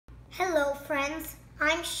Hello friends,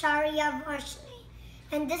 I'm Sharia Varshni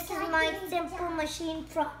and this is my simple machine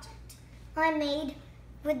project I made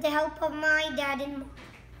with the help of my dad and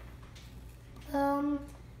mom.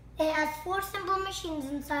 It has 4 simple machines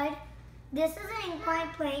inside. This is an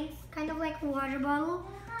inclined plane, kind of like a water bottle,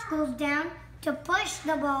 which goes down to push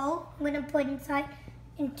the ball I'm going to put inside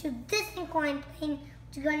into this inclined plane,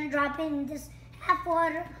 which is going to drop in this half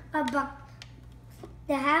water bucket.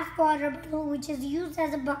 The half water bottle which is used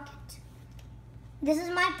as a bucket. This is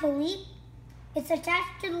my pulley. It's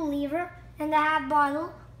attached to the lever and the half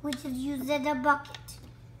bottle which is used as a bucket.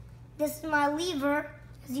 This is my lever,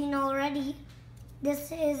 as you know already.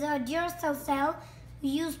 This is a Duracell cell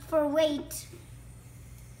used for weight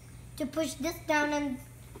to push this down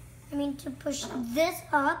and to push this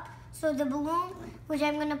up, so the balloon which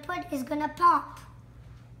I'm gonna put is gonna pop.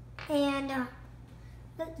 And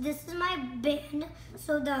this is my band,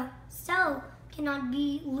 so the cell cannot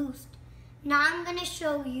be loosed. Now I'm gonna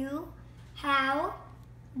show you how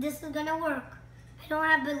this is gonna work. I don't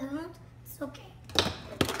have balloons, it's okay.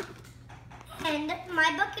 And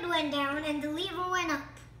my bucket went down and the lever went up.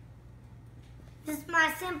 This is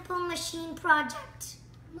my simple machine project.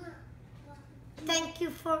 Thank you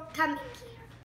for coming here.